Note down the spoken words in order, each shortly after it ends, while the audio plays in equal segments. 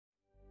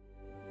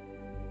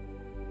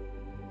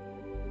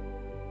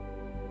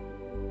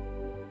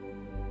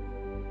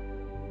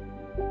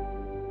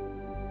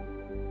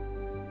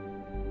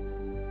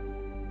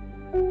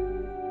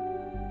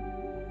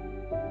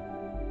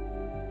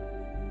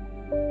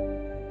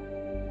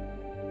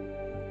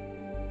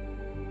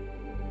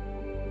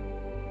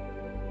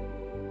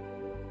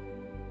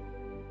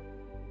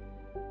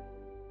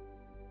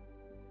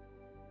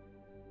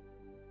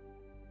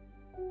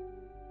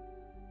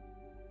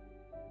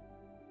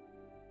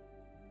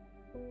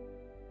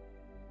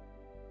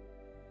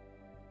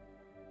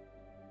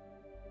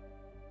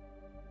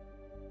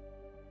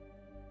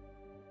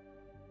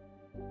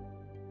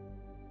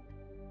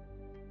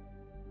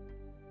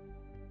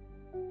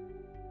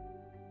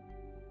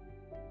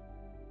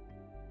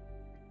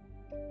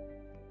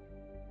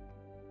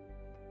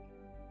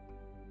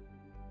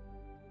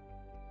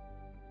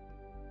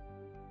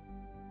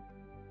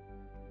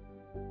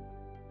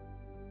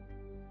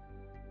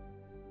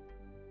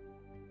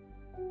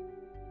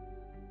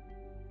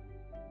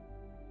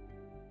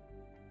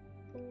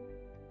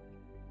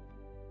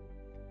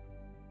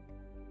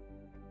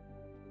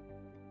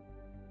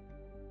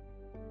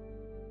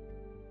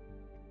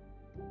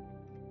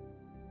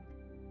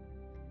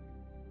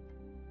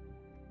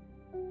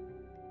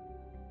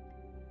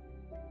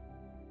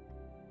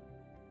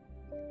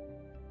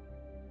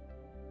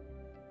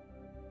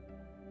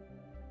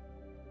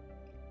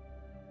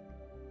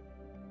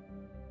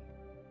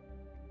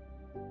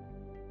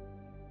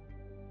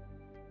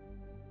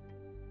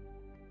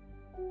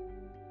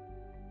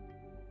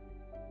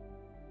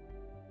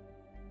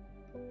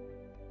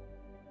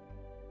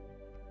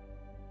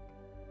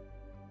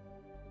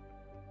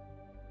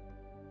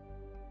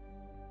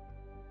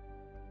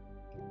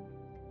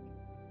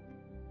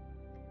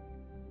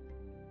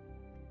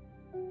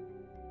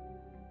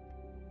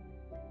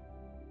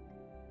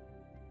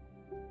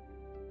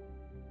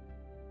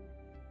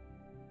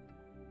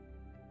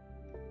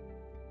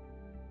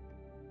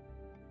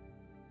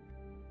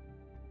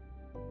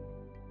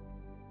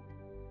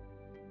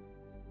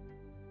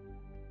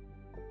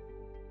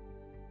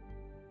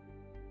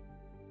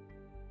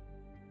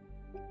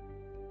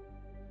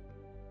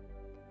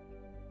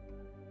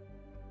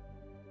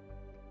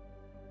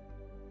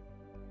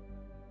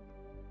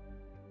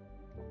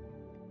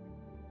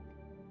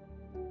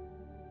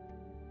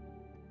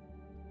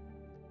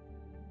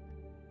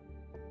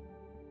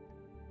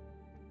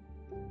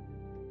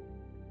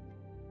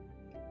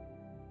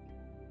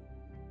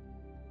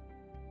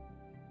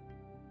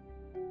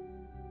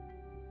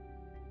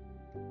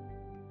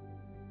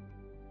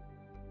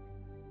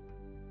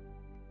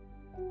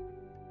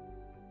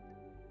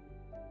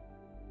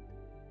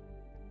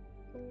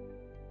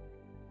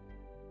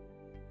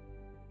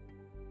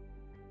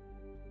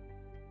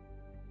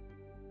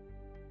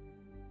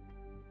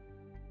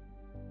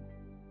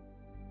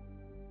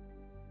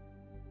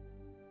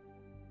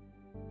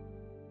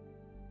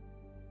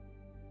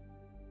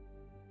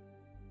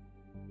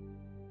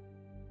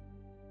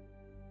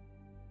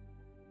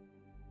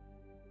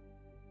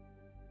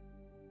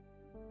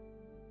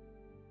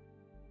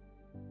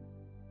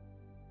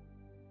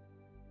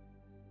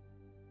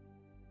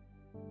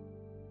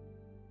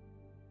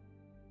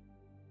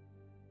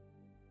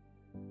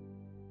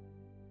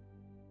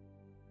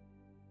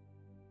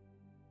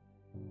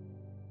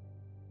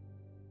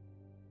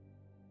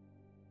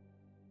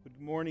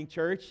Good morning,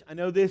 church. I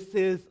know this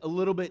is a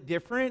little bit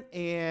different,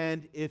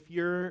 and if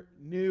you're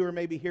new or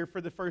maybe here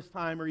for the first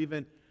time or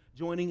even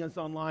joining us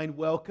online,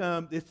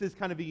 welcome. This is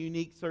kind of a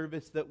unique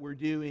service that we're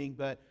doing,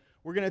 but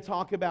we're going to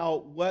talk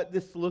about what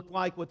this looked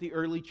like, what the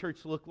early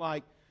church looked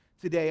like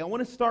today. I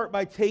want to start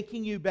by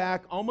taking you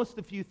back almost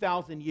a few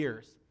thousand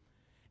years,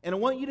 and I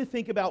want you to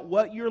think about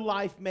what your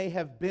life may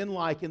have been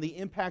like and the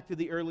impact of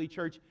the early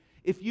church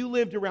if you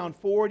lived around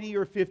 40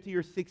 or 50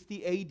 or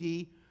 60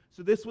 A.D.,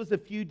 so this was a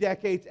few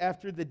decades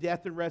after the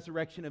death and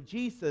resurrection of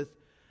Jesus.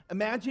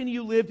 Imagine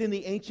you lived in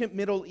the ancient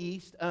Middle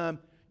East.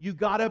 You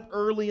got up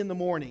early in the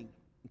morning,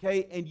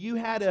 okay, and you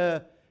had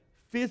a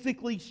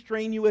physically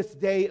strenuous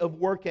day of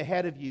work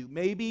ahead of you.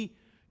 Maybe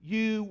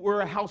you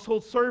were a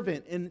household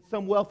servant in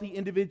some wealthy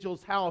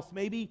individual's house.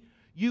 Maybe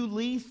you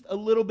leased a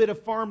little bit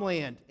of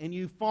farmland and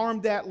you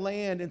farmed that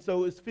land, and so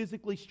it was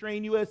physically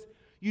strenuous.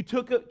 You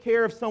took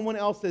care of someone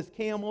else's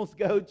camels,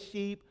 goats,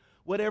 sheep,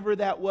 whatever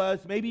that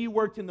was. Maybe you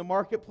worked in the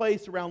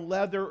marketplace around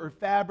leather or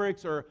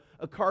fabrics, or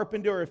a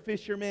carpenter or a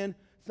fisherman,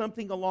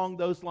 something along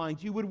those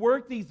lines. You would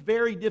work these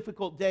very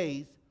difficult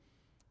days,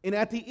 and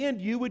at the end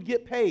you would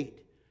get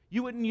paid.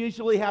 You wouldn't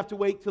usually have to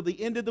wait till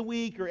the end of the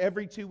week or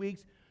every 2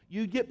 weeks.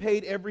 You'd get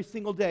paid every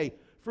single day.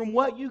 From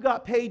what you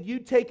got paid,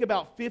 you'd take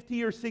about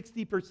 50 or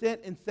 60%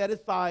 and set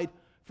aside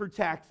for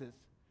taxes,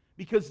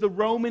 because the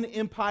Roman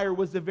Empire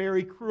was a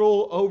very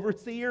cruel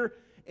overseer,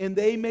 and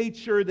they made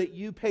sure that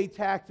you paid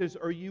taxes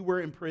or you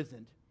were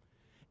imprisoned.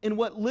 And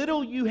what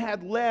little you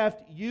had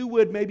left, you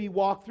would maybe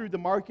walk through the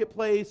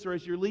marketplace, or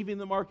as you're leaving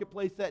the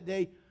marketplace that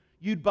day,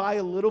 you'd buy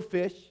a little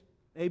fish,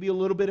 maybe a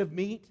little bit of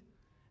meat,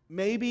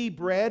 maybe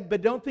bread,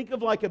 but don't think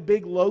of like a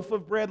big loaf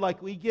of bread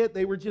like we get.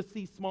 They were just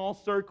these small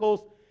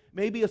circles,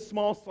 maybe a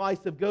small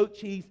slice of goat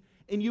cheese,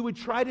 and you would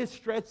try to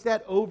stretch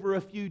that over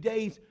a few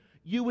days.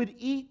 You would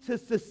eat to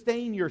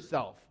sustain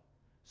yourself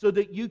so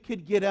that you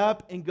could get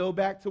up and go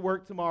back to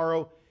work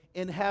tomorrow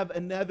and have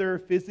another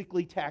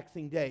physically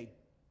taxing day.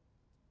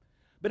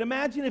 But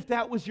imagine if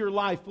that was your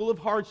life, full of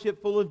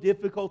hardship, full of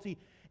difficulty,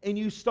 and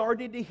you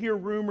started to hear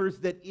rumors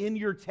that in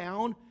your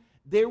town,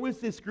 there was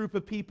this group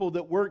of people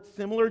that worked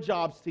similar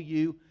jobs to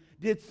you,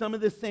 did some of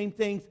the same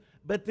things,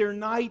 but their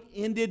night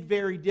ended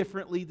very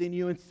differently than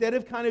you. Instead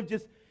of kind of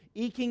just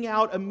eking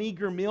out a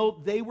meager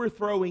meal, they were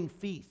throwing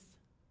feasts.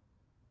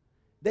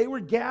 They were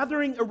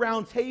gathering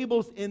around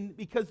tables, and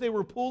because they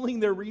were pooling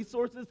their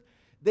resources,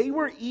 they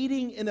were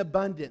eating in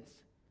abundance.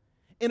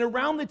 And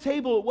around the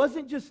table, it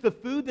wasn't just the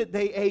food that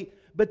they ate,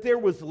 but there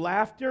was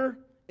laughter,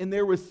 and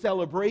there was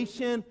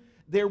celebration.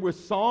 There were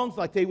songs,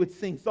 like they would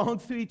sing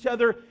songs to each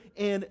other,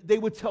 and they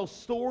would tell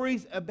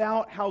stories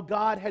about how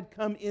God had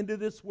come into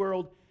this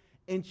world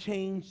and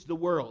changed the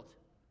world.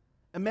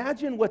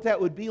 Imagine what that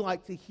would be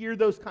like to hear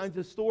those kinds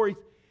of stories,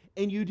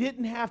 and you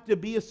didn't have to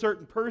be a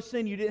certain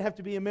person, you didn't have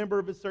to be a member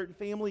of a certain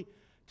family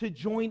to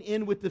join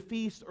in with the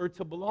feast or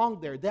to belong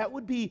there. That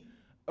would be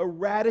a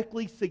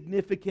radically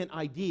significant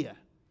idea.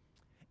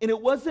 And it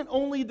wasn't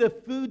only the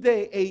food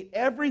they ate,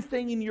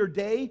 everything in your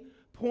day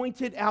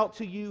pointed out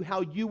to you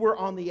how you were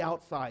on the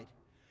outside.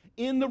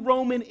 In the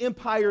Roman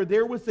Empire,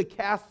 there was a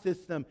caste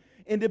system,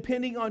 and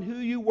depending on who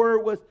you were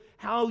was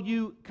how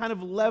you kind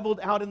of leveled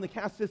out in the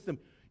caste system.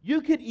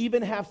 You could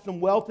even have some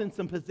wealth and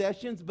some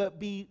possessions, but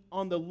be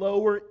on the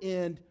lower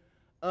end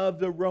of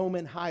the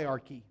Roman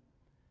hierarchy.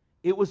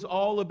 It was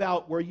all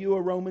about, were you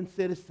a Roman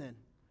citizen?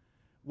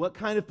 What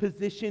kind of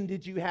position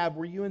did you have?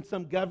 Were you in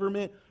some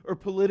government or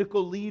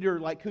political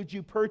leader? Like, could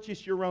you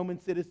purchase your Roman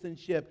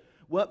citizenship?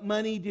 What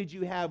money did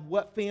you have?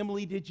 What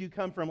family did you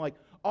come from? Like,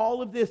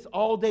 all of this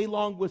all day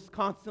long was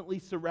constantly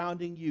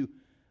surrounding you.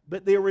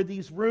 But there were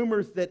these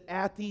rumors that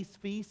at these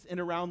feasts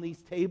and around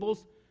these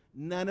tables,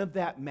 none of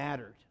that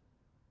mattered.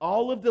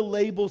 All of the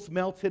labels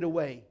melted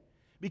away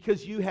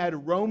because you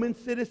had Roman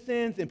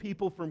citizens and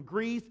people from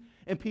Greece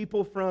and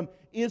people from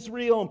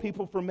Israel and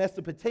people from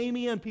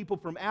Mesopotamia and people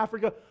from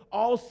Africa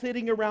all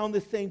sitting around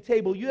the same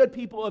table. You had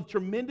people of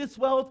tremendous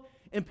wealth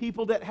and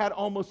people that had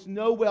almost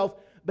no wealth,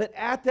 but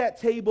at that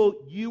table,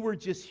 you were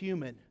just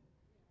human.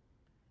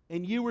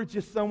 And you were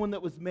just someone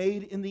that was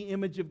made in the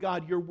image of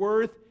God. Your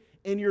worth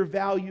and your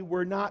value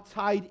were not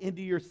tied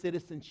into your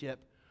citizenship,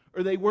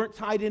 or they weren't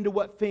tied into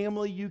what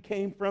family you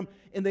came from,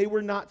 and they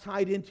were not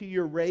tied into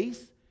your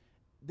race.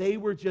 They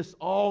were just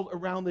all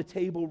around the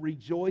table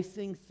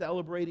rejoicing,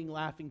 celebrating,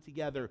 laughing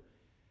together.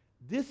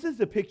 This is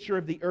a picture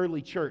of the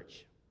early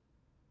church.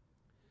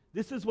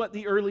 This is what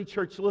the early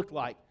church looked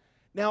like.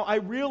 Now, I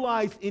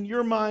realize in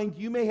your mind,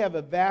 you may have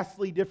a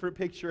vastly different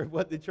picture of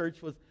what the church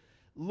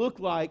looked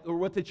like, or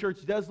what the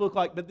church does look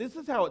like, but this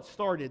is how it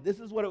started. This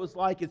is what it was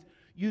like, is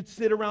you'd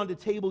sit around a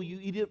table, you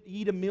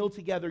eat a meal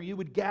together, you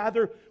would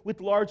gather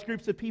with large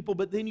groups of people,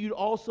 but then you'd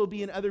also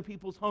be in other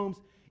people's homes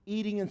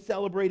eating and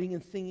celebrating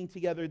and singing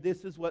together.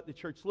 This is what the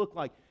church looked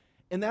like.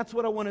 And that's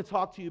what I want to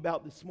talk to you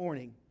about this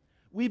morning.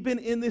 We've been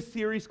in this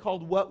series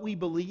called What We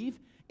Believe,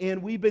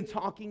 and we've been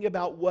talking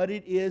about what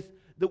it is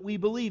that we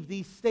believe,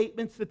 these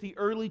statements that the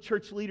early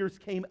church leaders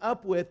came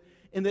up with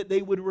and that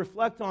they would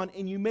reflect on.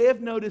 And you may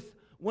have noticed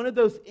one of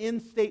those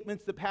end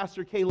statements that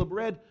Pastor Caleb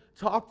read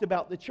talked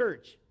about the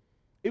church.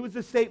 It was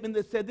a statement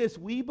that said this: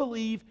 we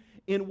believe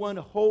in one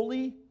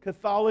holy,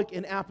 Catholic,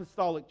 and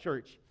apostolic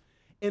church.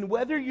 And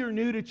whether you're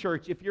new to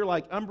church, if you're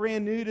like, I'm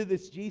brand new to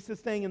this Jesus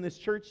thing and this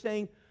church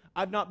thing,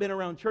 I've not been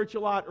around church a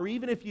lot, or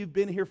even if you've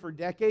been here for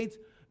decades,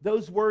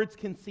 those words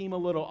can seem a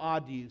little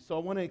odd to you. So I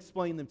want to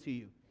explain them to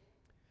you.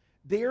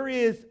 There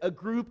is a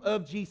group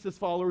of Jesus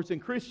followers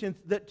and Christians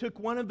that took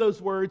one of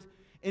those words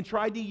and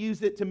tried to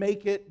use it to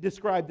make it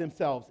describe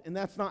themselves. And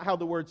that's not how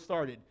the word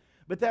started.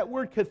 But that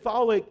word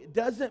Catholic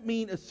doesn't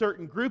mean a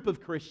certain group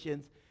of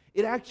Christians.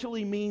 It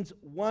actually means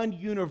one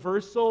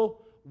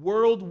universal,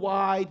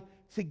 worldwide,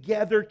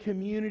 together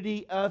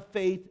community of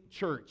faith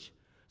church.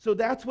 So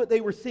that's what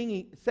they were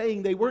saying.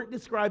 They weren't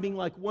describing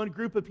like one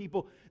group of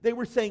people. They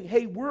were saying,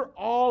 hey, we're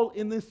all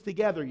in this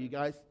together, you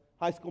guys.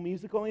 High School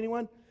Musical,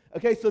 anyone?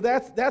 Okay, so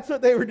that's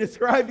what they were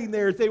describing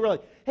there. Is they were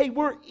like, hey,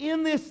 we're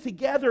in this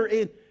together.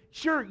 And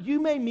sure, you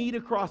may meet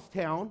across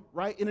town,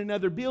 right, in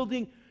another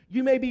building.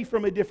 You may be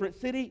from a different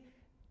city.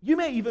 You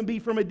may even be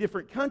from a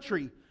different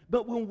country.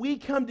 But when we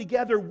come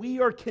together, we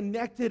are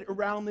connected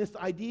around this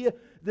idea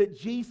that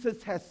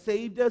Jesus has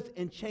saved us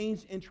and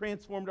changed and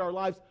transformed our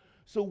lives.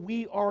 So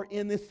we are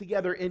in this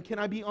together. And can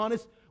I be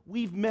honest?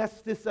 We've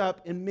messed this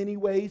up in many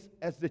ways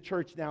as the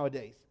church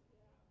nowadays.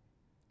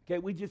 Okay,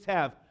 we just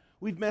have.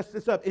 We've messed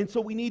this up. And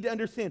so we need to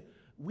understand,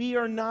 we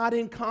are not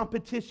in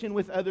competition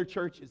with other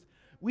churches.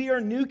 We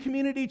are New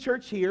Community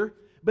Church here,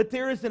 but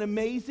there is an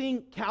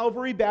amazing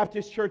Calvary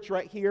Baptist Church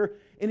right here.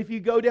 And if you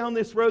go down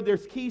this road,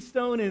 there's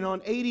Keystone, and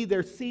on 80,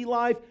 there's Sea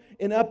Life,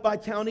 and up by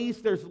Town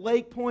East, there's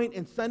Lake Point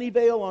and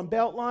Sunnyvale on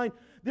Beltline.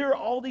 There are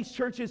all these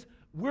churches.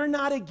 We're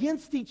not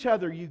against each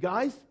other, you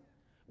guys.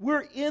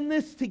 We're in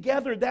this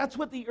together. That's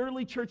what the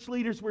early church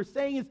leaders were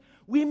saying, is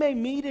we may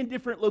meet in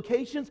different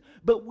locations,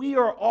 but we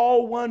are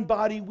all one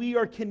body. We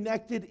are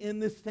connected in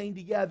this thing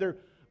together.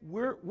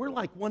 We're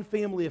like one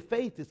family of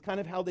faith is kind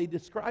of how they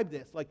describe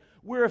this. Like,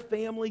 we're a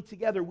family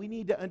together. We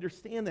need to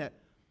understand that.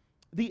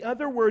 The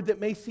other word that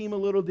may seem a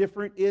little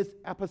different is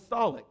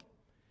apostolic.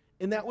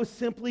 And that was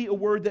simply a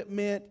word that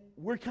meant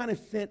we're kind of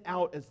sent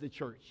out as the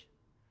church.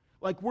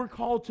 Like, we're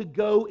called to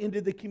go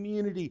into the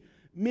community,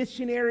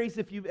 Missionaries,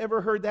 if you've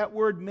ever heard that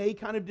word, may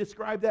kind of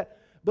describe that.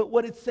 But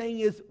what it's saying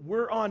is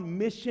we're on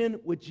mission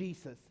with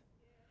Jesus.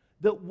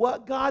 That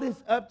what God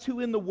is up to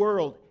in the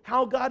world,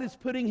 how God is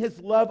putting His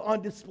love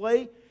on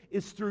display,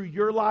 is through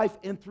your life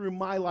and through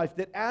my life.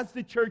 That as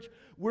the church,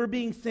 we're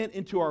being sent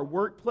into our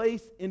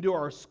workplace, into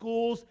our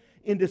schools,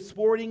 into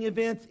sporting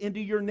events, into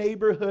your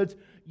neighborhoods.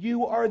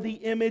 You are the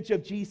image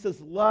of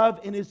Jesus' love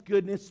and His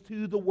goodness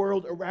to the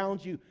world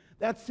around you.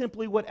 That's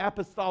simply what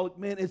apostolic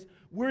meant, is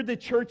we're the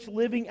church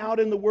living out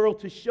in the world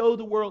to show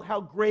the world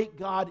how great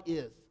God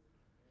is.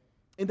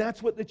 And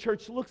that's what the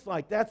church looks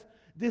like. That's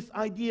this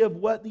idea of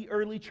what the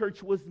early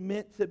church was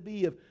meant to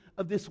be,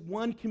 of this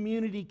one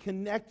community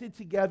connected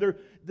together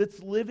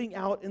that's living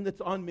out and that's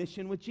on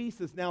mission with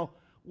Jesus. Now,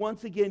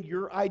 once again,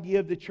 your idea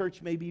of the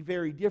church may be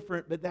very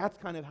different, but that's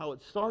kind of how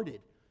it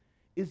started,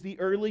 is the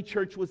early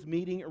church was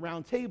meeting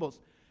around tables.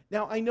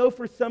 Now, I know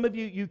for some of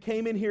you, you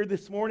came in here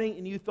this morning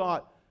and you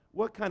thought,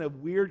 what kind of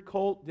weird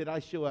cult did I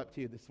show up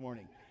to this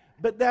morning?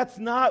 But that's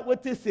not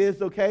what this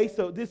is, okay?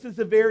 So this is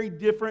a very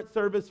different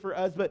service for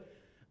us, but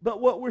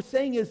what we're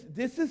saying is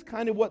this is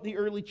kind of what the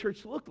early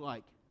church looked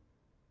like.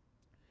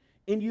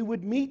 And you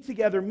would meet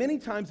together many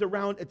times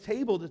around a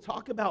table to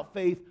talk about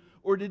faith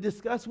or to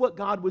discuss what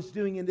God was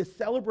doing and to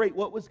celebrate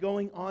what was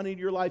going on in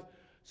your life.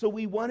 So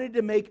we wanted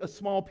to make a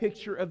small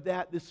picture of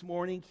that this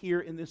morning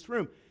here in this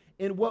room.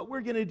 And what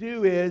we're going to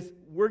do is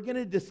we're going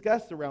to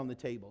discuss around the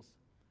tables.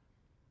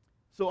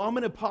 So I'm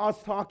going to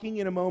pause talking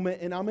in a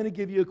moment and I'm going to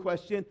give you a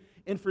question.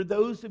 And for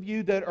those of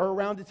you that are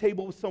around a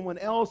table with someone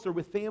else or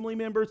with family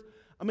members,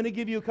 I'm going to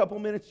give you a couple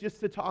minutes just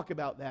to talk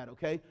about that,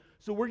 okay?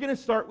 So we're going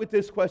to start with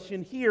this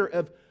question here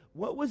of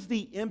what was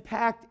the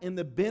impact and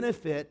the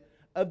benefit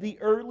of the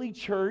early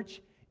church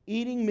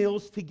eating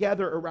meals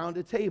together around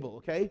a table,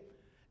 okay?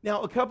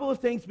 Now, a couple of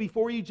things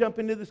before you jump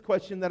into this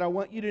question that I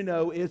want you to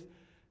know is,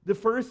 the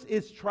first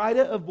is try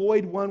to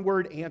avoid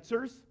one-word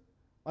answers.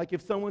 Like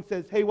if someone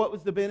says, hey, what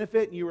was the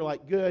benefit? And you were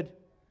like, good.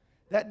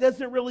 That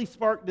doesn't really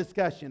spark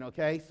discussion,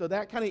 okay? So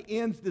that kind of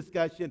ends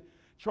discussion.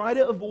 Try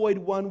to avoid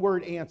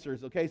one-word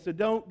answers, okay? So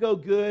don't go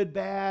good,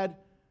 bad,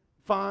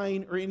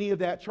 fine, or any of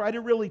that. Try to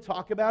really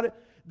talk about it.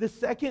 The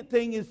second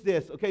thing is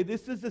this, okay?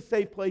 This is a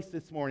safe place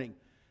this morning.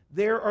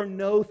 There are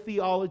no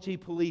theology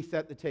police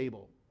at the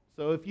table.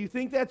 So if you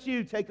think that's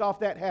you, take off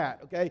that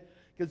hat, okay?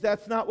 Because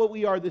that's not what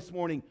we are this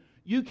morning.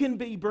 You can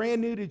be brand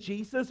new to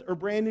Jesus or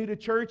brand new to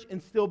church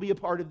and still be a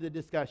part of the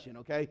discussion,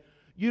 okay?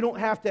 You don't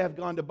have to have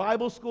gone to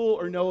Bible school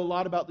or know a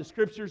lot about the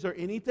scriptures or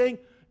anything.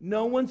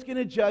 No one's going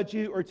to judge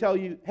you or tell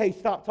you, hey,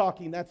 stop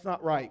talking. That's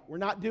not right. We're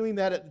not doing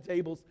that at the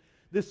tables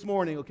this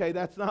morning, okay?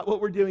 That's not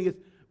what we're doing. Is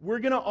we're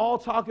going to all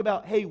talk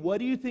about, hey, what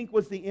do you think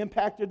was the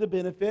impact or the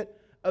benefit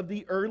of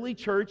the early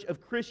church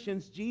of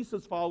Christians,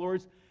 Jesus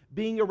followers,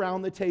 being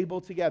around the table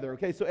together,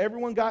 okay? So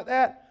everyone got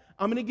that?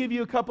 I'm going to give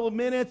you a couple of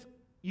minutes.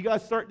 You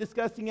guys start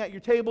discussing at your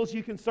tables.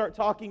 You can start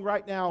talking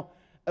right now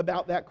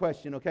about that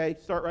question, okay?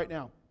 Start right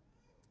now.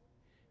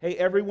 Hey,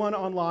 everyone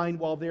online,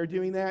 while they're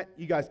doing that,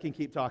 you guys can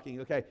keep talking,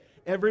 okay?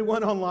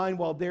 Everyone online,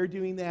 while they're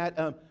doing that,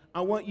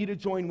 I want you to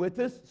join with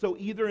us. So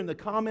either in the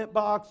comment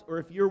box or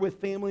if you're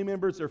with family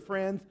members or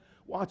friends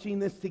watching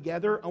this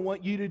together, I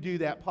want you to do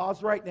that.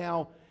 Pause right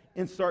now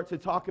and start to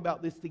talk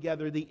about this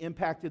together, the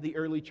impact of the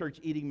early church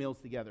eating meals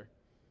together.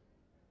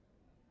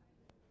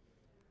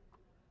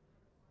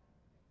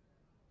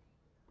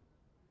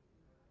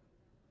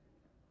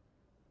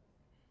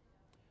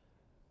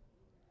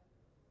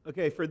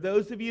 Okay, for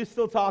those of you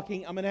still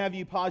talking, I'm going to have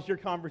you pause your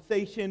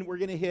conversation. We're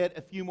going to hit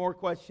a few more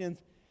questions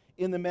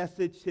in the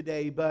message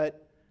today,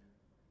 but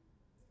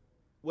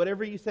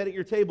whatever you said at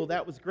your table,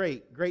 that was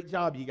great. Great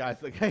job, you guys,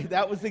 okay?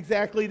 That was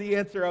exactly the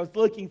answer I was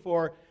looking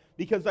for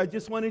because I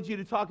just wanted you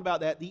to talk about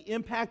that, the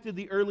impact of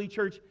the early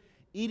church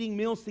eating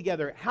meals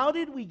together. How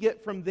did we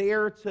get from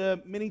there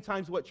to many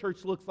times what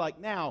church looks like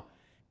now?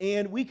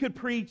 And we could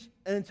preach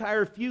an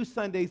entire few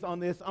Sundays on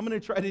this. I'm going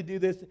to try to do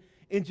this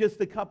in just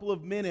a couple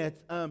of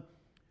minutes.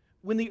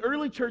 When the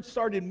early church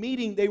started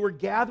meeting, they were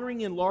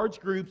gathering in large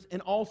groups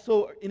and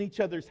also in each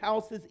other's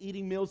houses,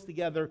 eating meals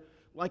together,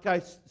 like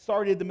I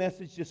started the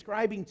message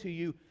describing to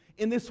you.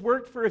 And this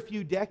worked for a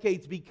few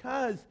decades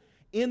because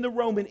in the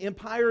Roman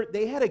Empire,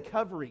 they had a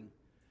covering.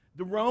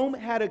 The Rome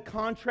had a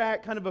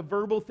contract, kind of a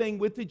verbal thing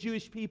with the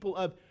Jewish people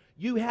of,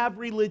 you have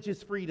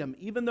religious freedom,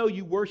 even though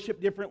you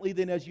worship differently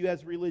than as you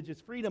has religious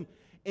freedom.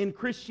 And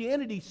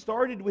Christianity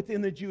started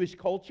within the Jewish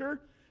culture.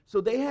 So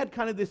they had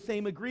kind of the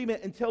same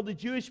agreement until the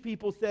Jewish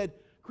people said,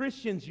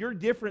 Christians, you're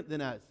different than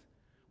us.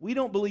 We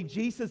don't believe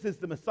Jesus is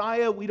the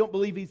Messiah. We don't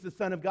believe He's the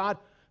Son of God.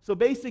 So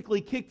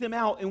basically kicked them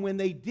out. And when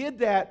they did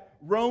that,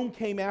 Rome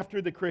came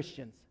after the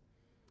Christians.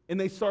 And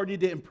they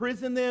started to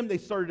imprison them. They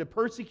started to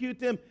persecute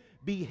them,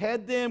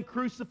 behead them,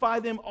 crucify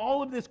them,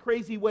 all of this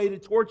crazy way to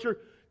torture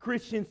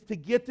Christians to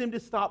get them to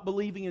stop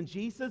believing in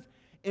Jesus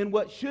and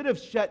what should have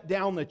shut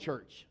down the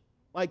church.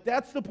 Like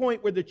that's the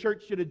point where the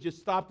church should have just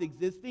stopped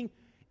existing.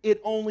 It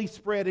only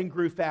spread and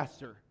grew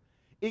faster.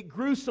 It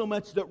grew so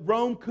much that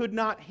Rome could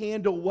not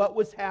handle what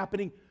was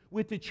happening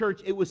with the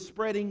church. It was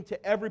spreading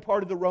to every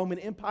part of the Roman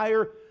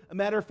Empire A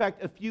matter of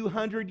fact, a few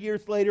hundred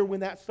years later when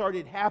that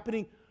started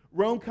happening,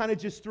 Rome kind of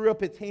just threw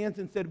up its hands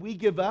and said, we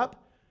give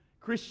up.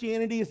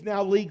 Christianity is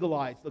now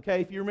legalized,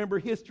 okay? If you remember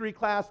history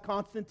class,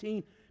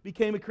 Constantine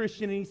became a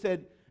Christian and he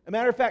said, a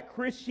matter of fact,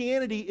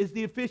 Christianity is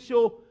the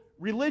official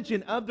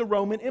religion of the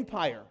Roman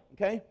Empire,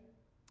 okay?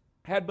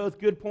 Had both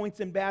good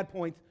points and bad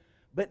points.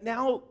 But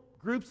now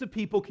groups of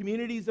people,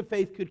 communities of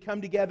faith could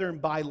come together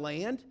and buy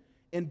land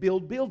and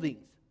build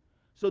buildings.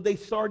 So they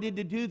started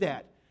to do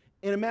that.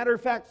 And a matter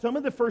of fact, some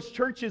of the first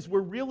churches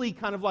were really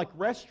kind of like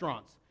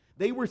restaurants.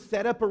 They were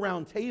set up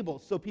around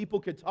tables so people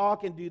could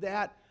talk and do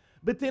that.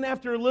 But then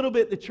after a little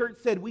bit, the church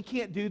said, we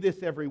can't do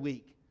this every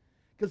week.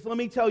 Because let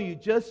me tell you,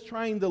 just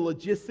trying the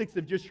logistics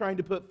of just trying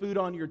to put food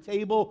on your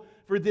table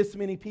for this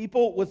many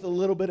people was a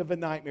little bit of a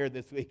nightmare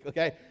this week,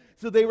 okay?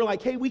 So they were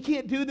like, hey, we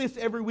can't do this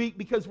every week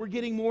because we're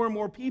getting more and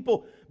more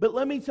people. But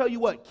let me tell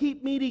you what,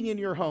 keep meeting in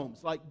your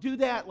homes. Like, do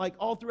that, like,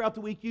 all throughout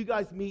the week. You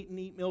guys meet and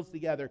eat meals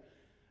together.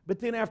 But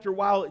then after a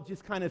while, it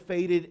just kind of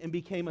faded and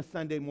became a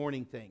Sunday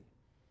morning thing.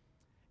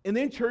 And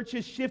then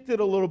churches shifted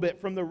a little bit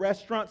from the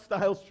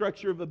restaurant-style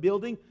structure of a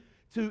building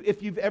to,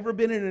 if you've ever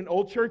been in an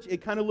old church,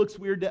 it kind of looks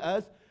weird to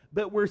us,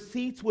 but where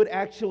seats would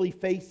actually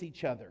face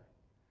each other.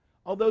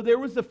 Although there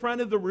was the front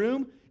of the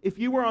room, if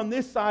you were on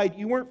this side,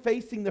 you weren't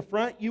facing the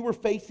front, you were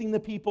facing the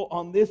people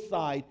on this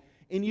side,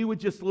 and you would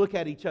just look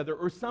at each other.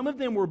 Or some of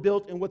them were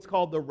built in what's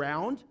called the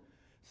round.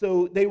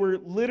 So they were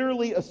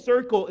literally a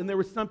circle, and there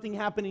was something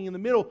happening in the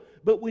middle.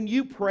 But when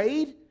you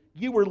prayed,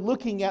 you were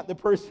looking at the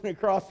person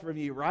across from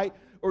you, right?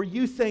 Or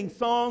you sang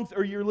songs,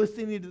 or you're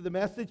listening to the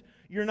message.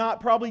 You're not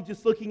probably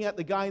just looking at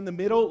the guy in the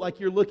middle, like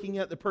you're looking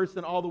at the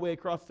person all the way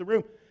across the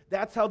room.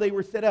 That's how they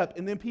were set up.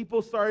 And then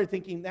people started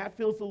thinking, that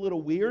feels a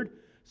little weird.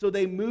 So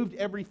they moved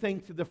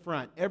everything to the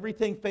front.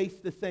 Everything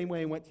faced the same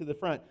way and went to the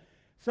front.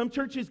 Some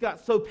churches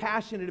got so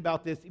passionate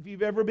about this. If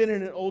you've ever been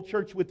in an old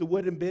church with the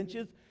wooden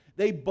benches,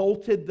 they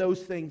bolted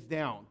those things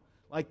down.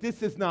 Like,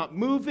 this is not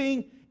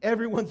moving.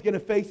 Everyone's going to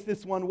face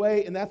this one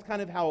way. And that's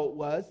kind of how it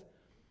was.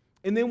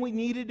 And then we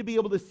needed to be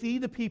able to see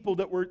the people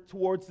that were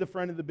towards the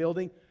front of the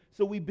building.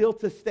 So we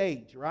built a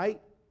stage, right?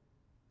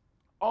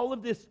 All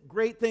of this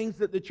great things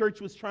that the church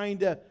was trying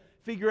to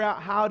figure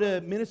out how to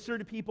minister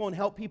to people and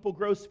help people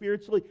grow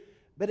spiritually,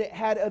 but it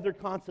had other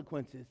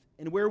consequences.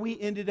 And where we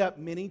ended up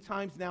many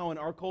times now in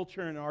our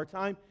culture and our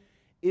time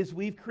is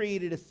we've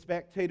created a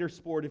spectator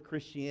sport of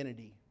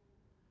Christianity.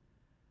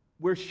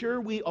 We're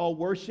sure we all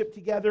worship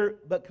together,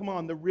 but come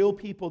on, the real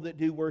people that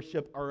do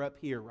worship are up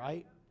here,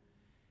 right?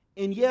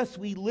 And yes,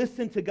 we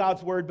listen to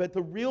God's word, but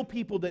the real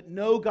people that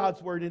know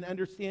God's word and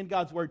understand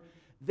God's word,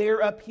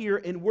 they're up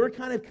here, and we're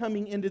kind of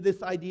coming into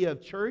this idea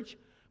of church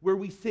where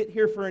we sit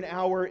here for an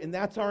hour, and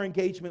that's our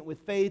engagement with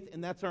faith,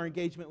 and that's our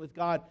engagement with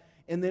God,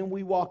 and then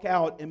we walk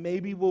out, and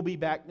maybe we'll be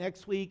back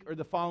next week or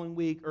the following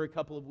week or a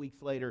couple of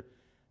weeks later.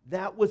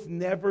 That was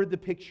never the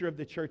picture of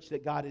the church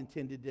that God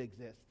intended to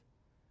exist.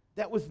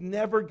 That was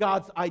never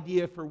God's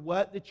idea for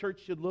what the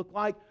church should look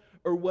like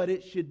or what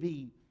it should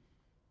be.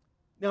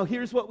 Now,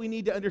 here's what we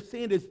need to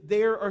understand is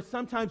there are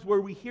sometimes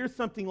where we hear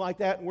something like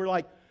that and we're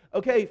like,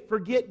 okay,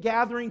 forget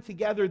gathering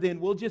together then.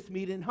 We'll just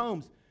meet in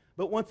homes.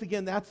 But once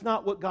again, that's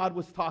not what God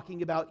was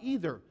talking about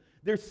either.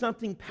 There's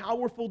something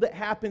powerful that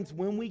happens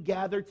when we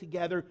gather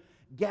together.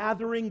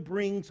 Gathering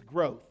brings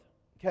growth,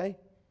 okay?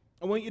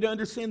 I want you to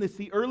understand this.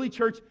 The early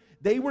church,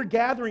 they were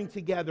gathering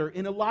together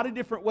in a lot of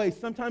different ways.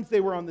 Sometimes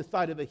they were on the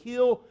side of a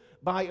hill,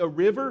 by a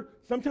river.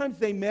 Sometimes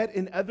they met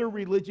in other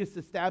religious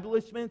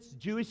establishments,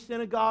 Jewish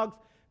synagogues,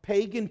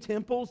 pagan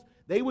temples.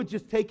 They would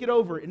just take it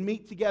over and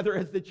meet together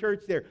as the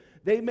church there.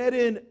 They met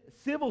in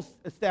civil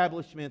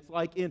establishments,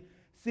 like in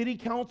city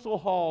council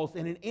halls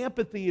and in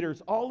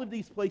amphitheaters, all of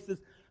these places,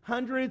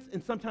 hundreds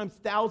and sometimes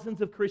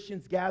thousands of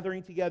Christians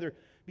gathering together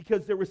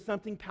because there was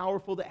something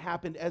powerful that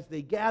happened as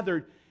they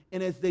gathered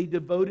and as they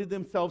devoted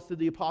themselves to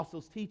the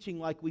apostles' teaching,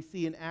 like we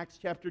see in Acts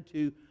chapter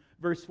 2,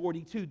 verse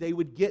 42. They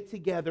would get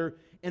together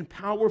and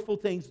powerful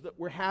things that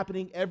were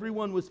happening.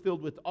 Everyone was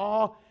filled with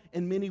awe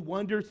and many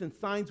wonders and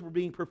signs were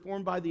being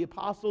performed by the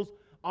apostles.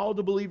 All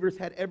the believers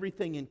had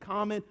everything in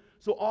common.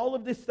 So all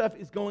of this stuff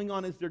is going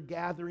on as they're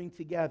gathering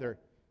together.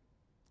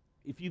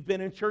 If you've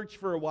been in church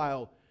for a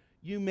while,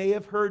 you may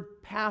have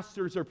heard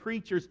pastors or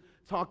preachers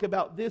talk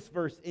about this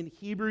verse in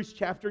Hebrews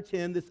chapter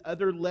 10. This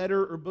other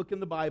letter or book in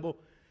the Bible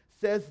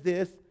says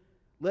this: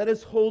 let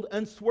us hold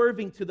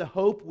unswerving to the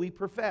hope we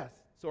profess.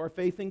 So our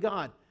faith in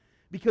God.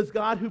 Because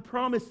God who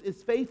promised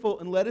is faithful,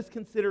 and let us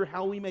consider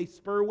how we may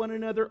spur one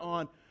another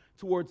on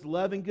towards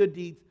love and good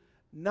deeds,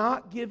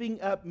 not giving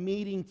up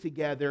meeting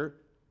together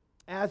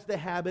as the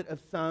habit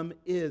of some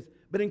is,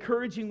 but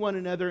encouraging one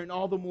another, and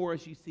all the more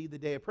as you see the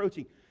day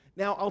approaching.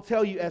 Now, I'll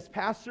tell you, as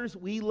pastors,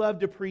 we love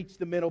to preach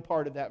the middle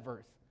part of that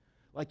verse.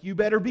 Like, you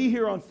better be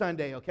here on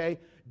Sunday, okay?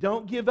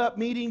 Don't give up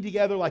meeting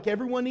together. Like,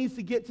 everyone needs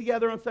to get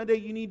together on Sunday.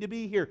 You need to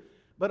be here.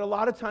 But a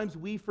lot of times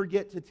we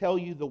forget to tell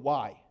you the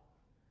why.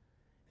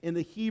 In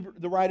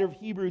the writer of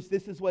Hebrews,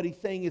 this is what he's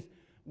saying is,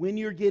 when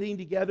you're getting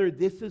together,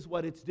 this is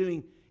what it's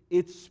doing.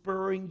 It's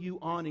spurring you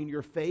on in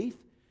your faith,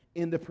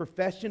 in the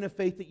profession of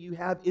faith that you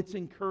have. It's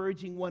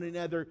encouraging one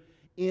another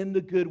in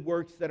the good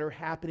works that are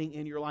happening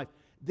in your life.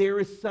 There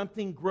is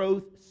something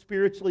growth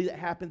spiritually that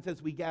happens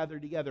as we gather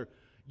together.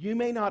 You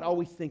may not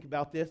always think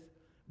about this,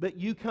 but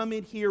you come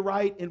in here,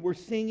 right, and we're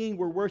singing,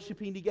 we're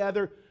worshiping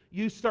together.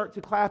 You start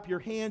to clap your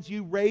hands,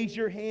 you raise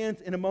your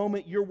hands. In a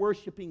moment, you're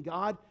worshiping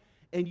God,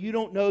 and you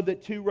don't know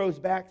that 2 rows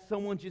back,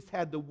 someone just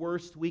had the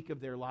worst week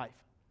of their life.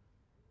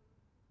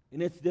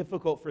 And it's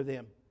difficult for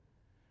them.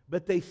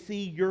 But they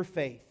see your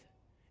faith,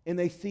 and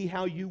they see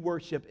how you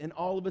worship, and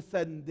all of a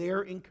sudden,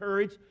 they're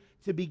encouraged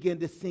to begin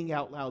to sing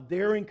out loud.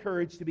 They're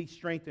encouraged to be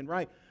strengthened,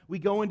 right? We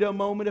go into a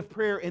moment of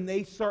prayer, and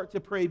they start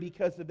to pray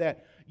because of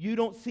that. You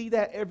don't see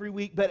that every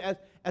week, but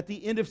at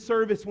the end of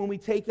service, when we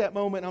take that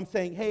moment, I'm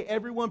saying, hey,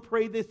 everyone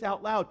pray this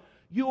out loud.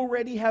 You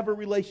already have a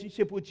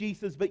relationship with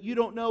Jesus, but you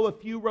don't know a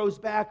few rows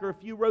back or a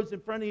few rows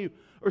in front of you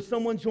or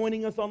someone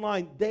joining us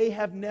online. They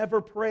have never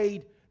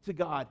prayed to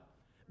God.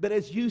 But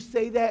as you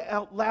say that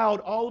out loud,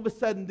 all of a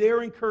sudden,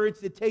 they're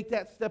encouraged to take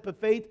that step of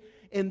faith,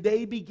 and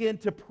they begin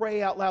to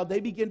pray out loud.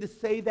 They begin to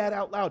say that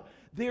out loud.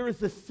 There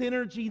is a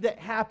synergy that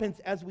happens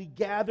as we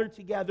gather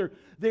together.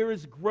 There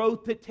is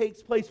growth that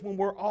takes place when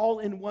we're all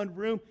in one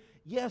room.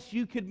 Yes,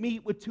 you could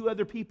meet with 2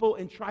 other people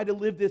and try to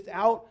live this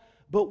out,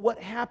 but what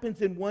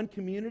happens in one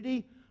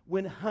community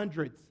when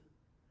hundreds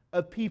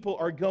of people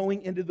are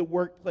going into the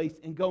workplace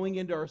and going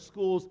into our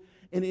schools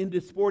and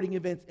into sporting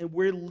events, and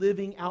we're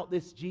living out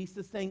this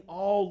Jesus thing,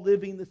 all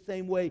living the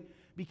same way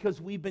because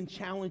we've been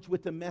challenged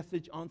with the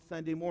message on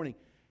Sunday morning.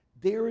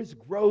 There is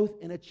growth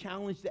and a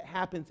challenge that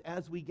happens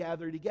as we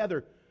gather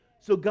together.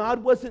 So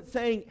God wasn't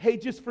saying, hey,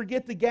 just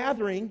forget the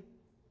gathering.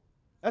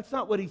 That's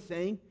not what He's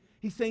saying.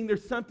 He's saying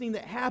there's something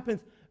that happens,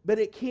 but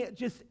it can't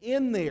just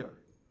end there.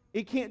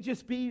 It can't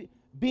just be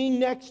being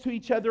next to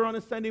each other on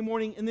a Sunday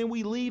morning and then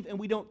we leave and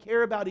we don't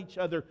care about each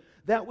other.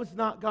 That was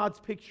not God's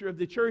picture of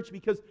the church,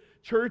 because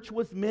church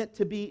was meant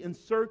to be in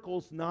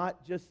circles,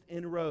 not just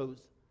in rows.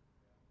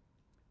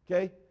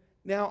 Okay?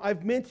 Now,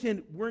 I've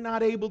mentioned we're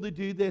not able to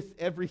do this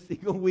every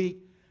single week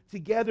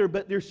together,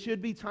 but there should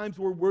be times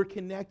where we're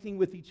connecting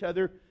with each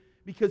other,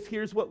 because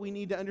here's what we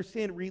need to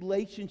understand.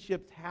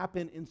 Relationships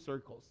happen in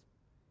circles.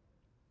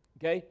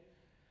 Okay?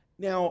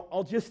 Now,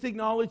 I'll just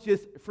acknowledge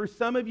this. For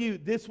some of you,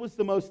 this was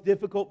the most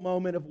difficult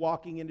moment of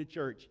walking into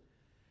church,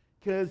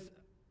 because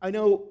I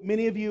know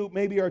many of you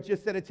maybe are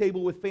just at a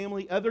table with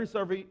family. Others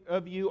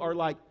of you are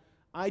like,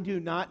 I do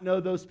not know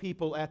those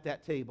people at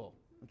that table.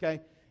 Okay?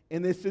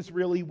 And this is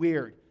really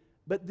weird.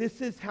 But this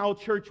is how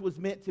church was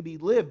meant to be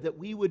lived, that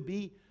we would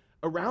be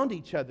around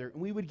each other, and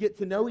we would get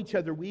to know each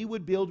other. We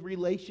would build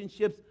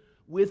relationships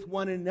with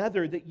one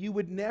another, that you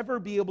would never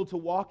be able to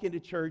walk into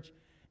church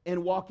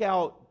and walk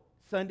out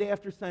Sunday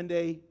after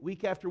Sunday,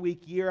 week after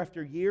week, year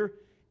after year,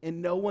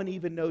 and no one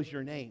even knows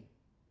your name,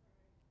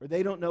 or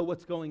they don't know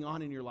what's going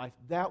on in your life.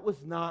 That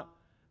was not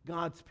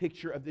God's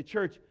picture of the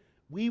church.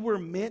 We were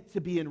meant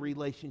to be in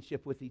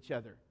relationship with each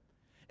other.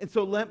 And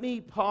so let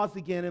me pause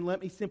again and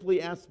let me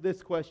simply ask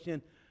this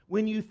question.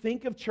 When you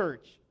think of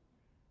church,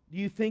 do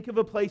you think of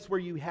a place where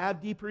you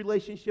have deep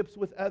relationships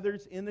with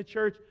others in the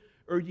church,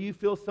 or do you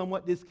feel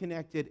somewhat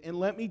disconnected? And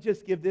let me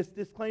just give this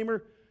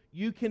disclaimer.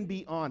 You can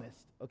be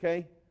honest,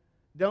 okay?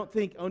 Don't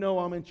think, oh no,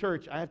 I'm in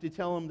church, I have to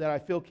tell them that I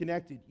feel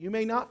connected. You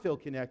may not feel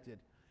connected.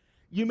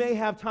 You may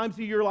have times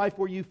of your life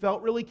where you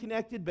felt really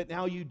connected, but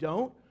now you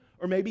don't.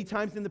 Or maybe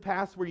times in the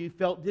past where you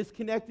felt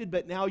disconnected,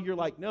 but now you're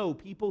like, no,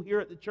 people here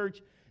at the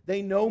church,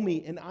 they know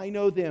me and I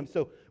know them.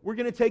 So we're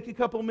going to take a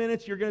couple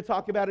minutes. You're going to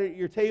talk about it at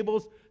your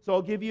tables. So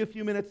I'll give you a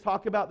few minutes.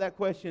 Talk about that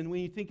question.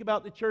 When you think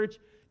about the church,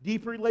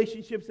 deep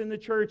relationships in the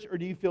church, or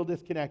do you feel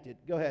disconnected?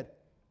 Go ahead.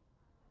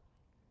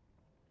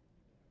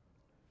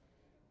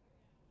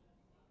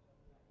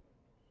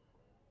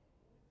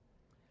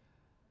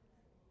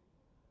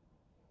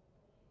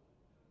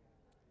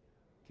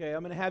 Okay,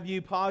 I'm going to have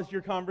you pause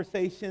your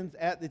conversations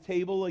at the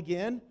table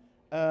again.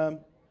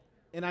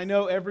 And I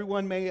know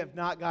everyone may have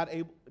not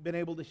been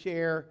able to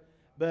share,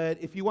 but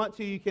if you want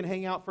to, you can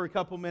hang out for a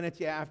couple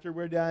minutes after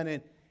we're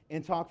done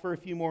and talk for a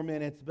few more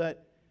minutes.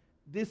 But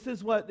this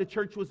is what the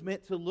church was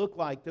meant to look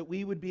like, that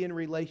we would be in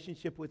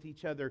relationship with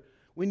each other.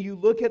 When you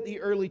look at the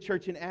early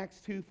church in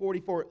Acts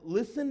 2:44,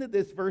 listen to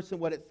this verse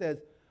and what it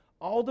says.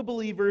 All the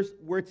believers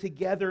were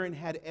together and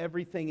had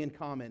everything in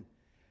common.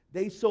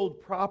 They sold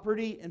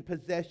property and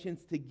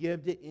possessions to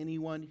give to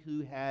anyone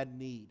who had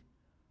need.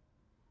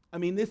 I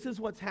mean, this is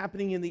what's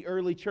happening in the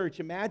early church.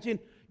 Imagine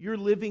you're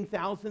living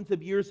thousands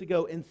of years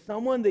ago, and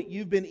someone that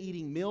you've been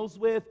eating meals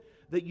with,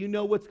 that you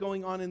know what's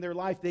going on in their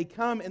life, they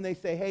come and they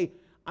say, hey,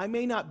 I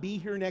may not be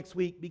here next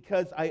week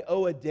because I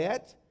owe a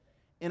debt,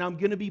 and I'm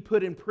going to be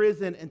put in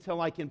prison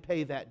until I can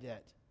pay that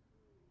debt.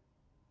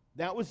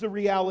 That was the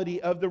reality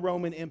of the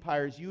Roman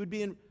empires. You would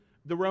be in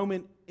the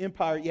Roman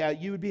Empire,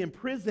 you would be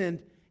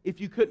imprisoned if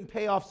you couldn't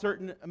pay off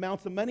certain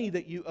amounts of money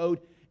that you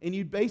owed, and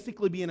you'd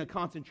basically be in a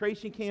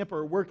concentration camp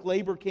or a work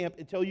labor camp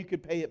until you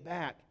could pay it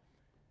back.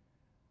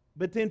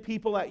 But then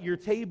people at your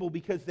table,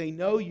 because they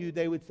know you,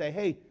 they would say,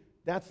 hey,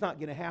 that's not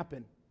going to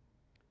happen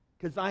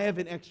because I have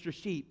an extra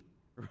sheep,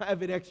 or I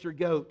have an extra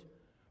goat,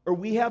 Or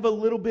we have a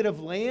little bit of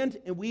land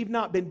and we've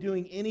not been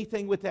doing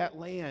anything with that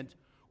land.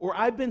 Or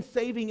I've been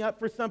saving up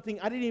for something.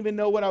 I didn't even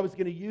know what I was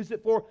going to use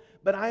it for,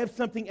 but I have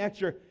something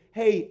extra.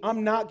 Hey,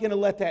 I'm not going to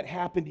let that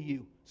happen to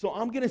you. So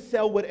I'm going to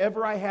sell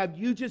whatever I have.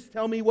 You just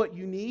tell me what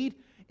you need,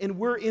 and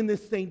we're in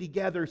this thing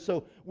together.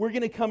 So we're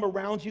going to come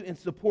around you and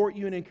support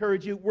you and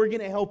encourage you. We're going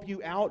to help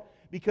you out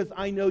because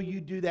I know you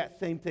do that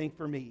same thing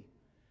for me.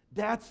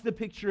 That's the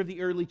picture of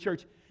the early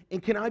church.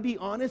 And can I be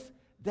honest?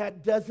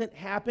 That doesn't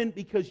happen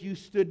because you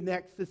stood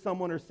next to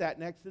someone or sat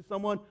next to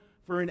someone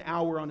for an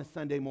hour on a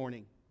Sunday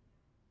morning.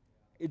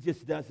 It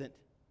just doesn't.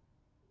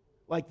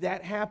 Like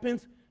that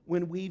happens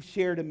when we've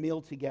shared a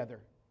meal together.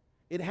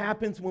 It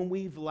happens when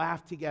we've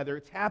laughed together.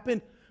 It's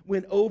happened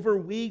when over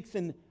weeks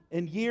and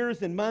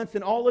years and months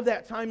and all of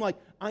that time, like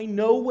I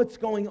know what's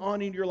going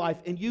on in your life,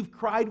 and you've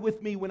cried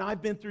with me when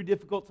I've been through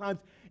difficult times,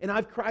 and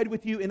I've cried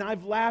with you, and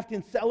I've laughed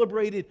and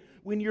celebrated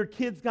when your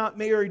kids got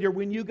married or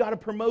when you got a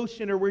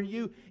promotion or when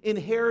you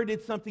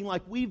inherited something.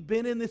 Like we've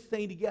been in this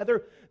thing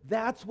together.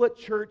 That's what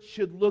church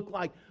should look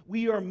like.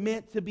 We are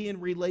meant to be in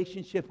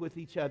relationship with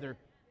each other.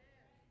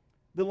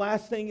 The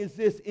last thing is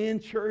this: in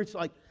church,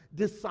 like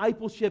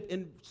discipleship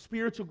and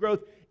spiritual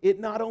growth, it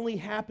not only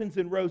happens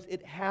in rows,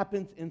 it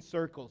happens in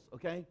circles,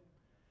 okay?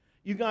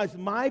 You guys,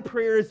 my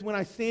prayer is when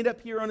I stand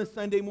up here on a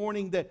Sunday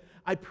morning that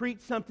I preach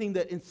something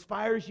that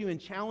inspires you and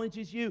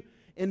challenges you.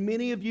 And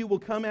many of you will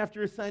come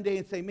after a Sunday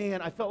and say,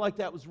 man, I felt like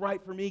that was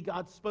right for me.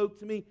 God spoke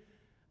to me.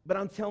 But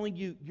I'm telling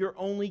you, you're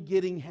only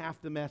getting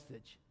half the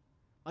message.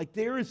 Like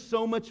there is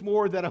so much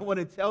more that I want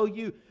to tell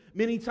you.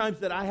 Many times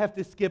that I have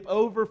to skip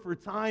over for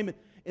time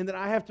and that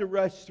I have to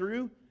rush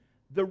through.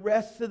 The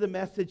rest of the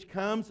message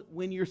comes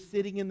when you're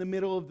sitting in the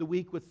middle of the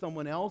week with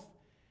someone else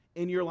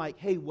and you're like,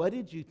 hey, what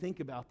did you think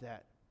about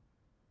that?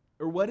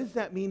 Or what does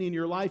that mean in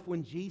your life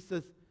when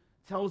Jesus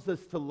tells us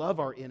to love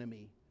our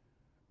enemy?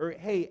 Or,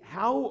 hey,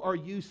 how are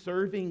you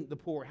serving the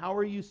poor? How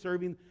are you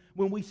serving?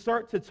 When we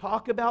start to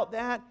talk about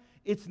that,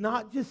 it's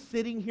not just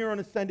sitting here on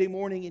a Sunday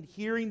morning and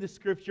hearing the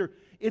scripture.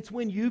 It's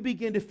when you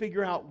begin to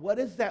figure out what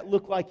does that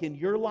look like in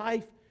your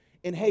life?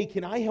 And, hey,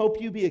 can I help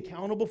you be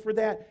accountable for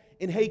that?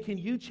 And, hey, can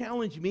you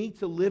challenge me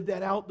to live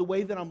that out the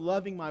way that I'm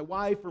loving my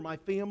wife or my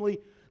family?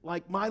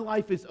 Like my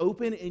life is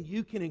open and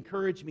you can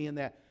encourage me in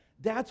that.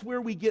 That's where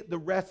we get the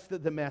rest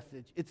of the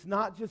message. It's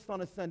not just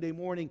on a Sunday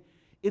morning.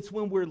 It's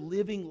when we're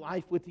living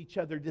life with each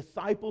other.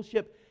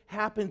 Discipleship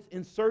happens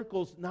in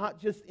circles, not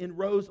just in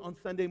rows on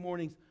Sunday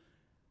mornings.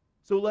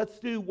 So let's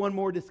do one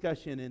more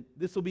discussion, and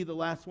this will be the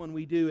last one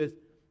we do, is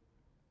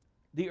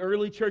the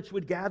early church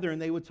would gather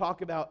and they would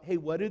talk about, hey,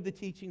 what do the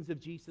teachings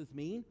of Jesus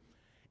mean?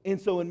 And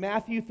so in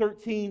Matthew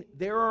 13,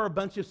 there are a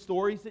bunch of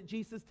stories that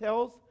Jesus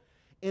tells,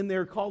 and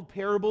they're called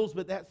parables,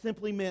 but that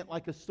simply meant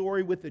like a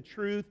story with a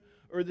truth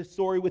or the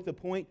story with a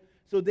point.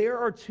 So there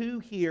are two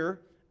here,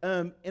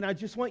 and I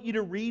just want you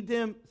to read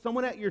them.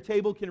 Someone at your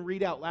table can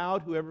read out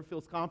loud, whoever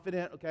feels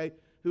confident, okay?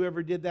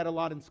 Whoever did that a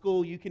lot in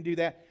school, you can do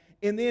that.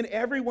 And then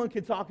everyone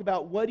can talk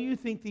about, what do you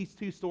think these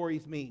two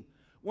stories mean?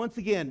 Once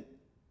again,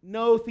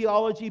 no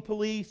theology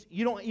police.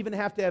 You don't even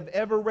have to have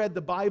ever read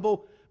the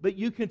Bible, but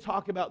you can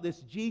talk about this.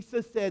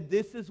 Jesus said,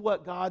 this is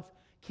what God's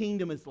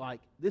kingdom is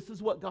like. This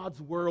is what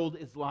God's world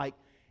is like.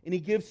 And he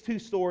gives two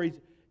stories.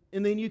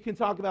 And then you can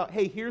talk about,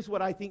 hey, here's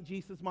what I think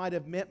Jesus might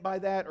have meant by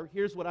that, or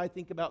here's what I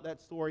think about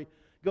that story.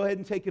 Go ahead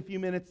and take a few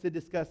minutes to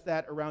discuss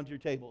that around your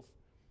tables.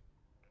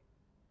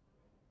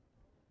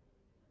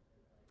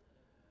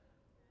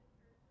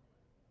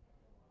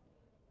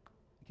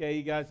 Okay,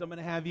 you guys, I'm going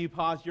to have you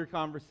pause your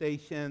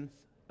conversations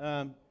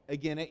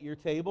again at your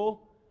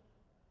table.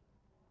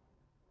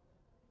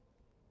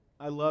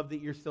 I love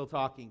that you're still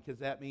talking because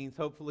that means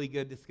hopefully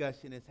good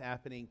discussion is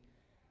happening.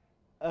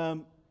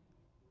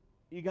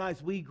 You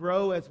guys, we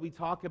grow as we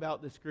talk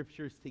about the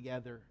scriptures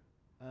together.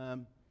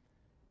 And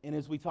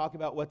as we talk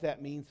about what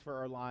that means for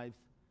our lives.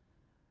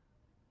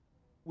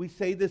 We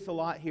say this a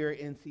lot here at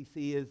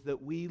NCC, is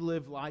that we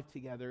live life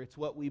together. It's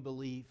what we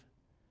believe.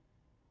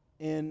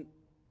 And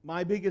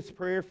my biggest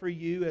prayer for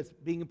you as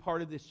being a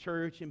part of this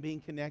church and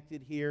being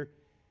connected here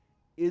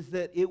is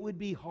that it would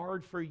be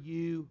hard for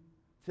you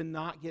to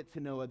not get to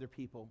know other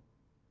people.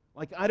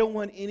 Like, I don't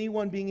want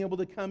anyone being able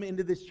to come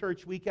into this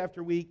church week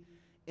after week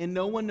and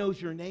no one knows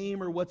your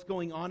name or what's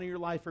going on in your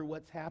life or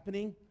what's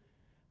happening.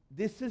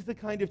 This is the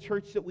kind of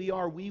church that we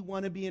are. We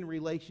want to be in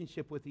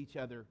relationship with each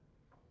other.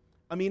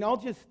 I mean, I'll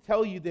just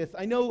tell you this.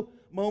 I know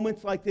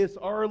moments like this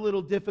are a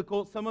little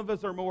difficult. Some of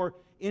us are more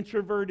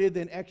introverted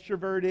than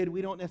extroverted.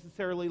 We don't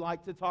necessarily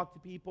like to talk to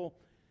people.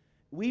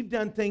 We've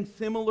done things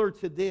similar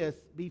to this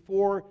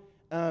before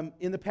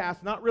in the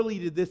past, not really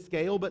to this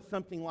scale, but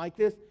something like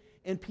this.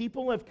 And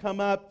people have come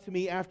up to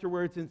me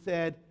afterwards and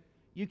said,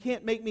 you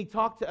can't make me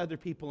talk to other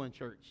people in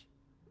church.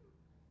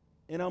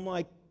 And I'm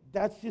like,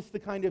 that's just the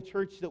kind of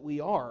church that we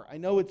are. I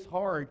know it's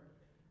hard,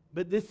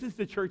 but this is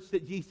the church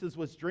that Jesus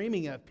was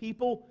dreaming of.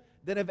 People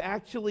that have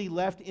actually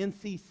left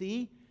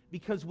NCC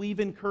because we've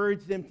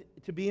encouraged them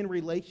to be in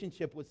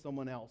relationship with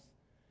someone else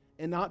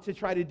and not to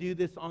try to do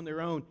this on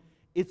their own.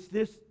 It's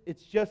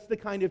just the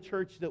kind of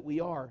church that we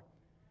are.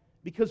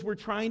 because we're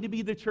trying to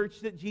be the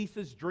church that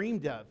Jesus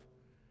dreamed of.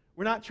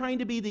 We're not trying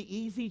to be the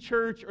easy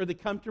church or the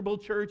comfortable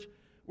church.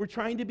 We're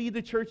trying to be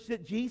the church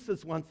that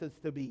Jesus wants us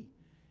to be.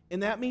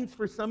 And that means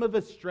for some of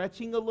us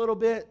stretching a little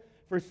bit,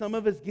 for some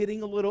of us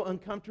getting a little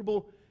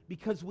uncomfortable,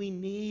 because we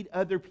need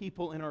other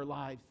people in our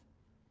lives.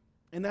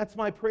 And that's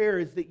my prayer,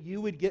 is that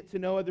you would get to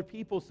know other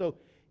people. So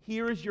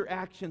here is your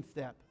action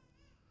step.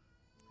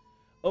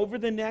 Over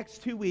the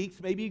next 2 weeks,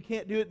 maybe you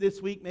can't do it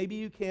this week, maybe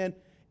you can,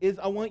 is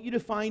I want you to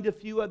find a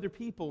few other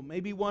people,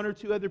 maybe 1 or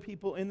 2 other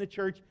people in the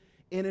church,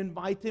 and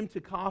invite them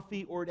to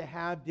coffee or to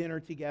have dinner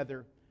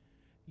together.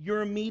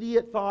 Your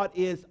immediate thought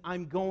is,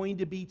 I'm going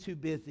to be too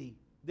busy.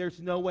 There's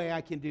no way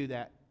I can do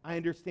that. I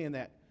understand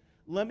that.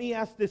 Let me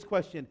ask this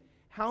question.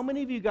 How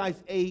many of you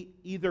guys ate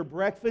either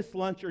breakfast,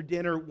 lunch, or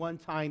dinner one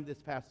time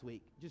this past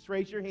week? Just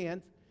raise your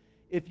hands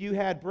if you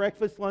had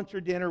breakfast, lunch,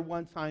 or dinner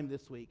one time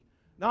this week.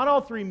 Not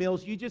all 3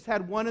 meals. You just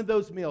had one of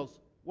those meals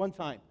one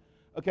time.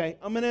 Okay,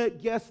 I'm going to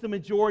guess the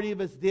majority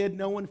of us did.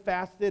 No one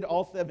fasted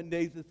all 7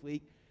 days this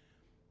week,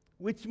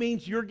 which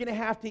means you're going to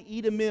have to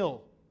eat a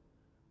meal.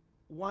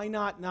 Why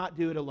not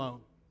do it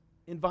alone?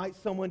 Invite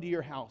someone to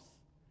your house.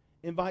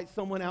 Invite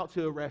someone out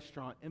to a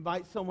restaurant.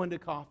 Invite someone to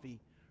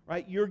coffee.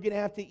 Right? You're going to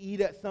have to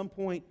eat at some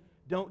point.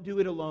 Don't do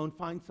it alone.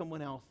 Find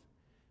someone else.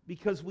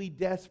 Because we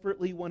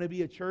desperately want to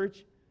be a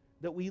church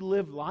that we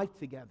live life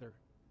together.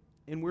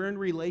 And we're in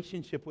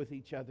relationship with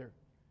each other.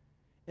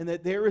 And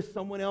that there is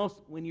someone else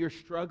when you're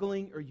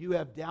struggling or you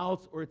have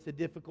doubts or it's a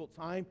difficult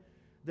time,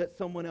 that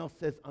someone else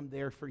says, I'm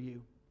there for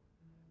you.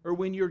 Or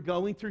when you're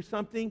going through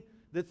something,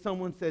 that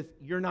someone says,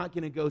 you're not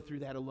going to go through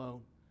that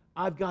alone.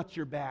 I've got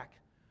your back.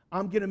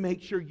 I'm going to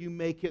make sure you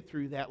make it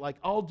through that. Like,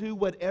 I'll do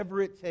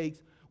whatever it takes,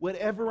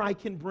 whatever I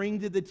can bring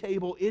to the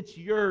table, it's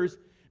yours,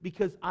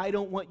 because I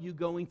don't want you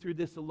going through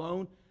this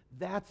alone.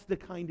 That's the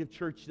kind of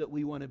church that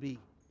we want to be.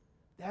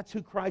 That's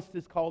who Christ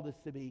has called us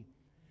to be.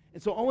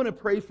 And so I want to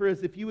pray for us.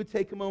 If you would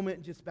take a moment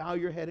and just bow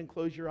your head and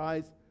close your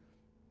eyes.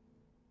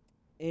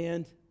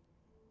 And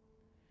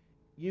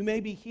you may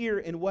be here,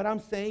 and what I'm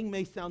saying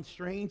may sound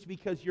strange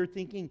because you're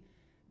thinking,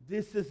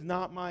 this is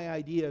not my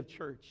idea of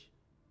church.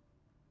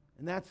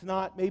 And that's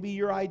not maybe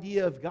your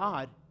idea of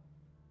God.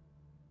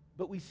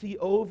 But we see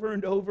over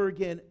and over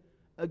again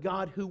a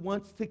God who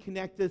wants to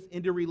connect us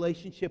into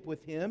relationship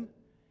with Him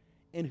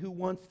and who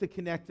wants to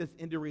connect us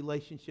into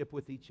relationship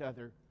with each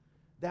other.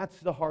 That's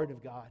the heart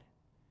of God.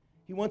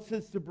 He wants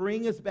us to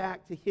bring us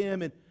back to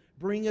Him and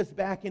bring us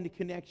back into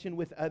connection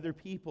with other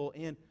people.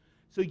 And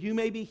so you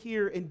may be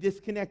here and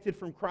disconnected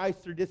from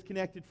Christ or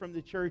disconnected from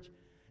the church.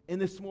 And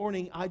this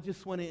morning, I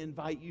just want to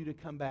invite you to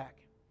come back,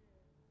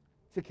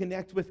 to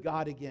connect with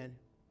God again.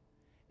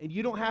 And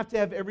you don't have to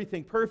have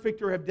everything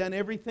perfect or have done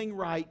everything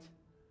right.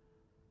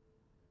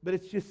 But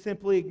it's just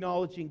simply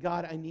acknowledging,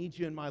 God, I need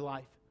you in my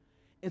life.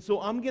 And so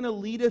I'm going to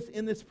lead us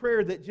in this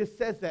prayer that just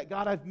says that.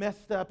 God, I've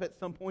messed up at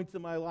some points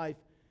in my life.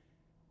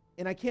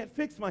 And I can't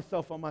fix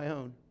myself on my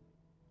own.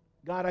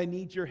 God, I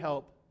need your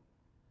help.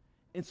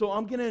 And so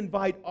I'm going to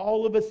invite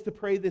all of us to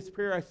pray this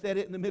prayer. I said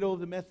it in the middle of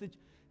the message.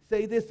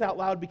 Say this out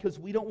loud because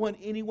we don't want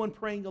anyone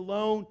praying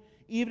alone.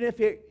 Even if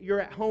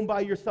you're at home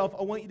by yourself,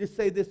 I want you to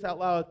say this out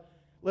loud.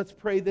 Let's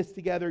pray this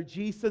together.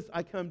 Jesus,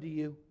 I come to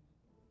you.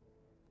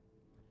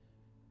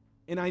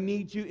 And I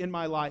need you in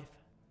my life.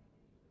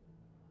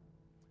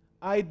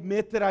 I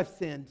admit that I've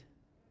sinned.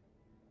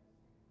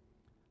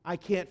 I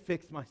can't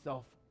fix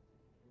myself.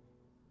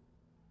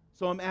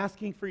 So I'm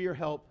asking for your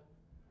help.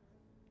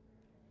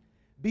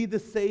 Be the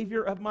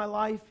Savior of my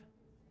life.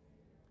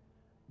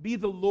 Be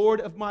the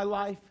Lord of my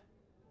life.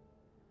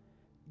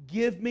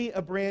 Give me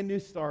a brand new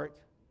start.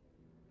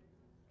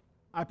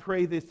 I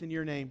pray this in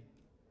your name.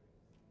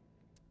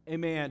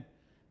 Amen.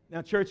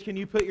 Now, church, can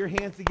you put your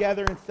hands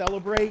together and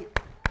celebrate?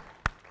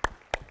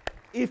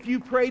 If you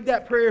prayed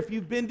that prayer, if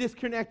you've been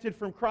disconnected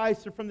from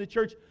Christ or from the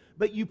church,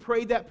 but you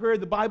prayed that prayer,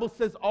 the Bible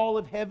says all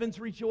of heaven's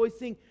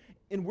rejoicing,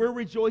 and we're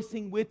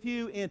rejoicing with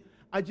you. And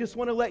I just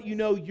want to let you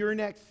know your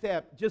next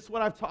step, just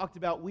what I've talked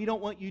about. We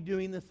don't want you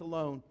doing this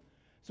alone.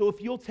 So if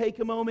you'll take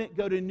a moment,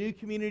 go to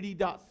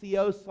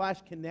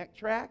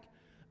newcommunity.co/connecttrack.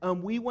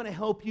 We want to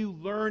help you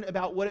learn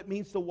about what it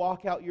means to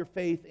walk out your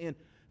faith. And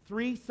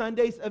 3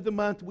 Sundays of the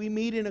month, we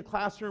meet in a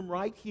classroom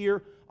right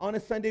here on a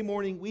Sunday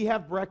morning. We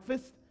have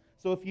breakfast.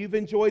 So if you've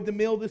enjoyed the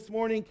meal this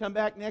morning, come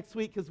back next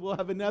week because we'll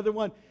have another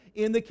one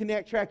in the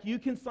Connect Track. You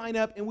can sign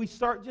up, and we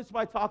start just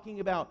by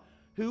talking about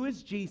who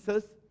is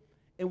Jesus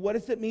and what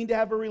does it mean to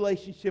have a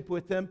relationship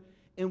with Him,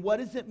 and what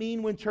does it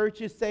mean when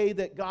churches say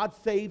that God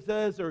saves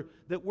us or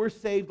that we're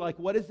saved. Like,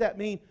 what does that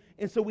mean?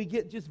 And so we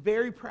get just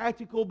very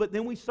practical, but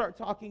then we start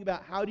talking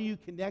about how do you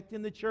connect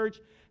in the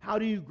church? How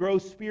do you grow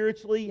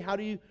spiritually? How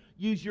do you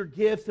use your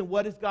gifts? And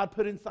what has God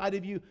put inside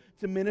of you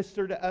to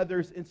minister to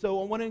others? And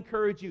so I want to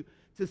encourage you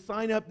to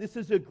sign up. This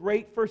is a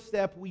great first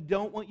step. We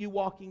don't want you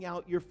walking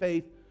out your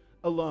faith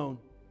alone.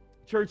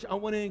 Church, I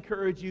want to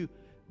encourage you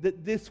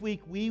that this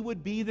week we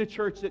would be the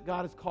church that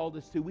God has called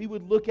us to. We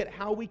would look at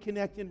how we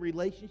connect in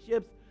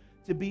relationships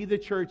to be the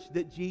church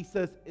that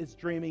Jesus is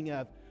dreaming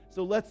of.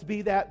 So let's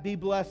be that. Be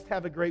blessed.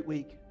 Have a great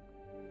week.